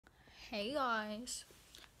Hey guys,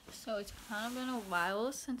 so it's kind of been a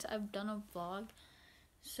while since I've done a vlog,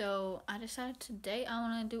 so I decided today I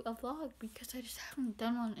want to do a vlog because I just haven't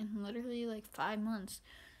done one in literally like 5 months.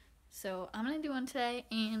 So I'm going to do one today,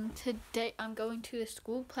 and today I'm going to a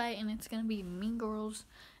school play and it's going to be Mean Girls,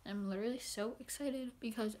 and I'm literally so excited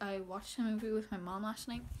because I watched the movie with my mom last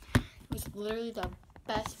night. It was literally the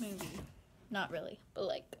best movie. Not really, but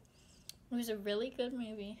like, it was a really good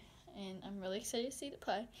movie, and I'm really excited to see the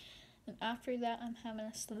play. And after that, I'm having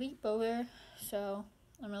a sleepover, so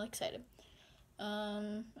I'm really excited.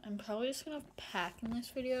 I'm probably just gonna pack in this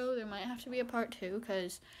video. There might have to be a part 2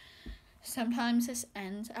 because sometimes this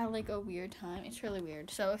ends at like a weird time. It's really weird.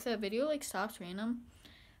 So if the video like stops random,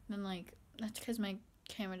 then like that's because my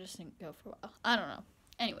camera just didn't go for a while. I don't know.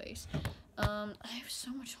 Anyways, I have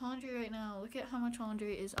so much laundry right now. Look at how much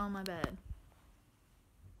laundry is on my bed.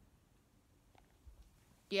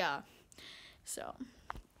 Yeah. So.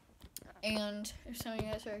 And if some of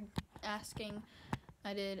you guys are asking,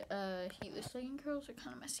 I did heatless legging curls. They're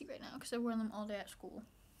kind of messy right now because I wore them all day at school.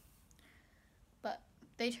 But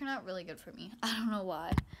they turn out really good for me. I don't know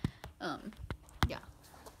why. Yeah.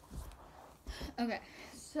 Okay,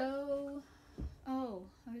 so, I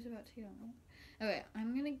was about to get on. Okay,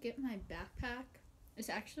 I'm going to get my backpack. It's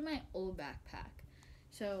actually my old backpack.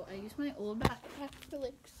 So I use my old backpack for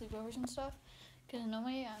like sleepovers and stuff because no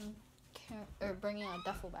way I'm bringing a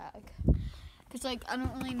duffel bag. Because, like, I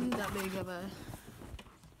don't really need that big of a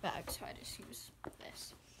bag, so I just use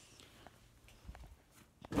this.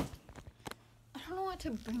 I don't know what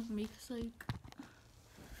to bring because, like,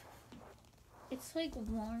 it's, like,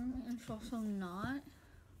 warm and it's also not.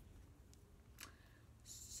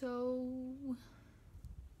 So,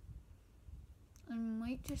 I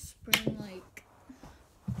might just bring, like,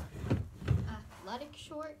 athletic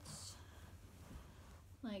shorts.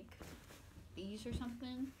 Like, these or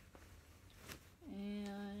something.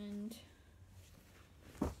 And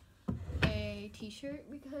a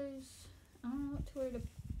t-shirt because I don't know what to wear to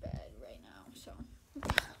bed right now, so.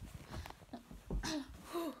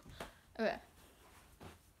 Okay.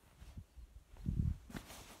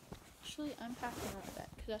 Actually, I'm packing out of bed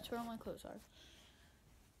because that's where all my clothes are.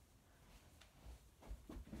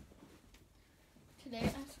 Today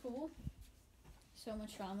at school, so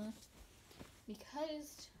much drama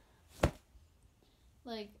because,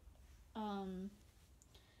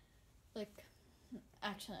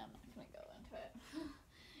 actually, I'm not gonna go into it.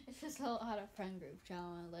 It's just a lot of friend group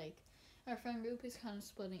drama. Like, our friend group is kind of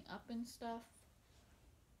splitting up and stuff.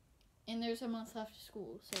 And there's a month left of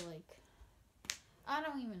school, so, like, I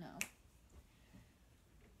don't even know.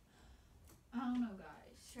 I don't know,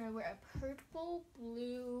 guys. Should I wear a purple,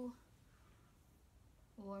 blue,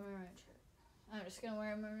 or maroon shirt? I'm just gonna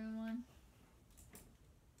wear a maroon one.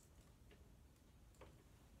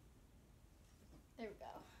 There we go.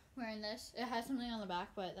 Wearing this. It has something on the back,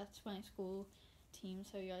 but that's my school team,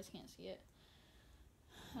 so you guys can't see it.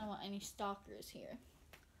 I don't want any stalkers here.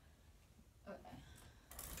 Okay.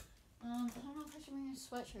 I don't know if I should bring a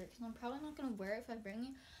sweatshirt because I'm probably not gonna wear it if I bring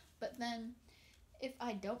it. But then, if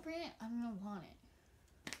I don't bring it, I'm gonna want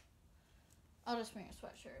it. I'll just bring a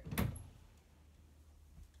sweatshirt.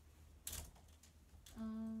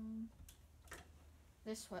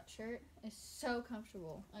 This sweatshirt is so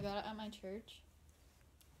comfortable. I got it at my church.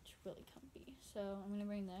 It's really comfy. So I'm gonna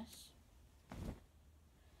bring this.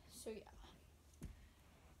 So yeah.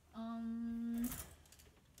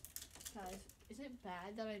 Guys, is it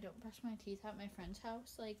bad that I don't brush my teeth at my friend's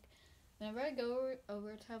house? Like, whenever I go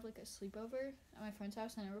over to have like a sleepover at my friend's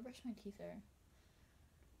house, I never brush my teeth there.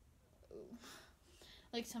 Ooh.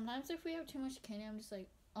 Like, sometimes if we have too much candy, I'm just like,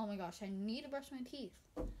 oh my gosh, I need to brush my teeth.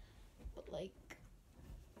 But like,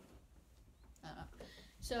 I don't know.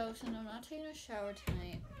 So since I'm not taking a shower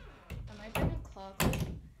tonight, I might bring a claw clip.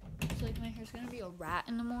 So like, my hair's gonna be a rat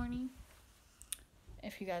in the morning.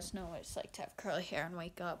 If you guys know what it's like to have curly hair and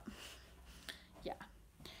wake up. Yeah.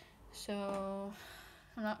 So,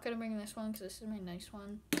 I'm not going to bring this one because this is my nice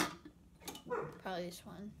one. Probably this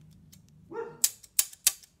one.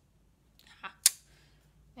 Ha.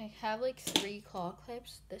 I have like 3 claw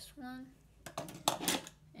clips. This one.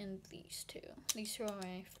 And these 2. These 2 are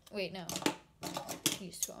my... Wait, no.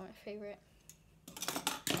 These 2 are my favorite.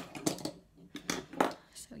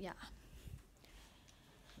 So, yeah.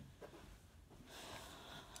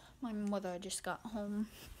 My mother just got home.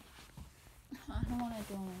 I don't want to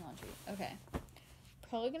do all my laundry. Okay.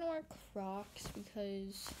 Probably gonna wear Crocs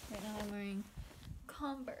because right now I'm wearing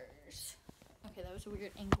Converse. Okay, that was a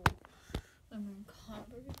weird angle. I'm wearing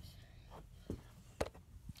Converse.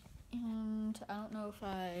 And I don't know if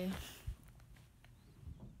I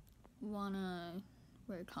wanna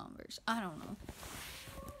wear Converse. I don't know.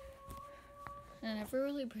 And I never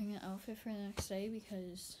really bring an outfit for the next day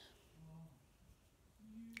because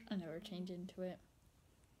I never change into it.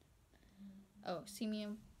 Oh, see me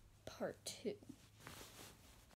in part 2.